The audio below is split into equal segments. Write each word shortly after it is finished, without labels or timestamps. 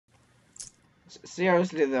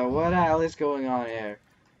Seriously though, what the hell is going on here?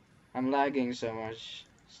 I'm lagging so much.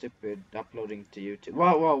 Stupid uploading to YouTube.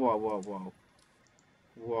 Whoa, whoa, whoa, whoa, whoa.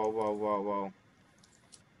 Whoa, whoa, whoa, whoa.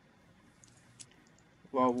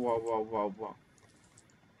 Whoa, whoa, whoa, whoa, whoa.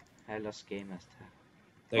 I lost game master.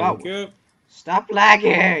 Thank Whoa. you. Stop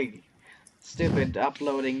lagging! Stupid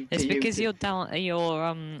uploading to It's because YouTube.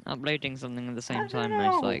 you're uploading something at the I same don't time,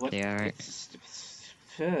 most know. What? likely, Eric.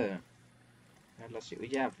 I lost you.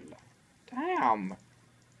 Jävlar. Damn.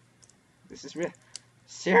 This is real.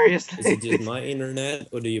 Seriously. Is it just my internet,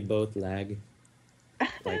 or do you both lag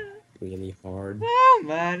like really hard Oh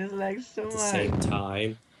man, it's like so at the much. same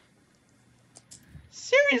time?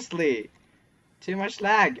 Seriously. Too much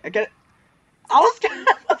lag. I get. I was gonna.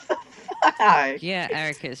 What the fuck? Yeah,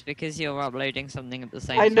 Eric, it's because you're uploading something at the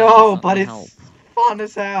same I time. know, It's not but gonna it's help. fun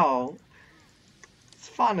as hell. It's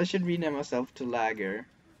fun. I should rename myself to Lagger.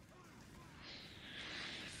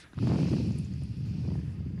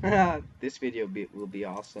 This video will be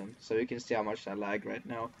awesome, so you can see how much I lag right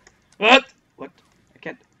now. What? What? I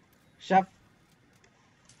can't. Shut.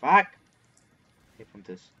 Fuck. Hit from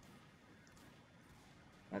this.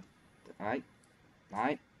 What? Nine.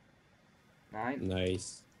 Nine. Nine.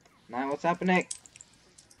 Nice. Nine. What's happening?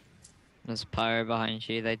 There's pyro behind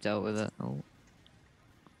you. They dealt with it. Oh.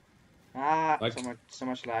 Ah, Fuck. so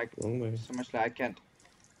much lag. Wrong way. So much lag. Can't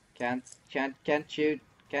shoot.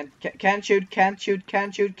 Can't shoot. Can't shoot.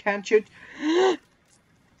 Can't shoot. Can't shoot.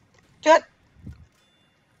 Shut.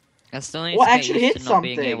 I still need Oh, I to get actually used hit to not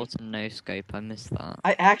being something. able to no scope. I missed that.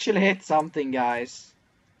 I actually hit something, guys.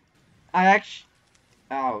 I actually.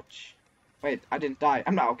 Ouch. Wait, I didn't die.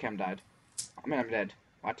 I'm not okay. I'm dead. I mean, I'm dead.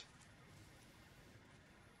 What?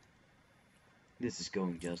 This is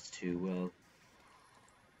going just too well.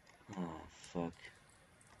 Oh, fuck.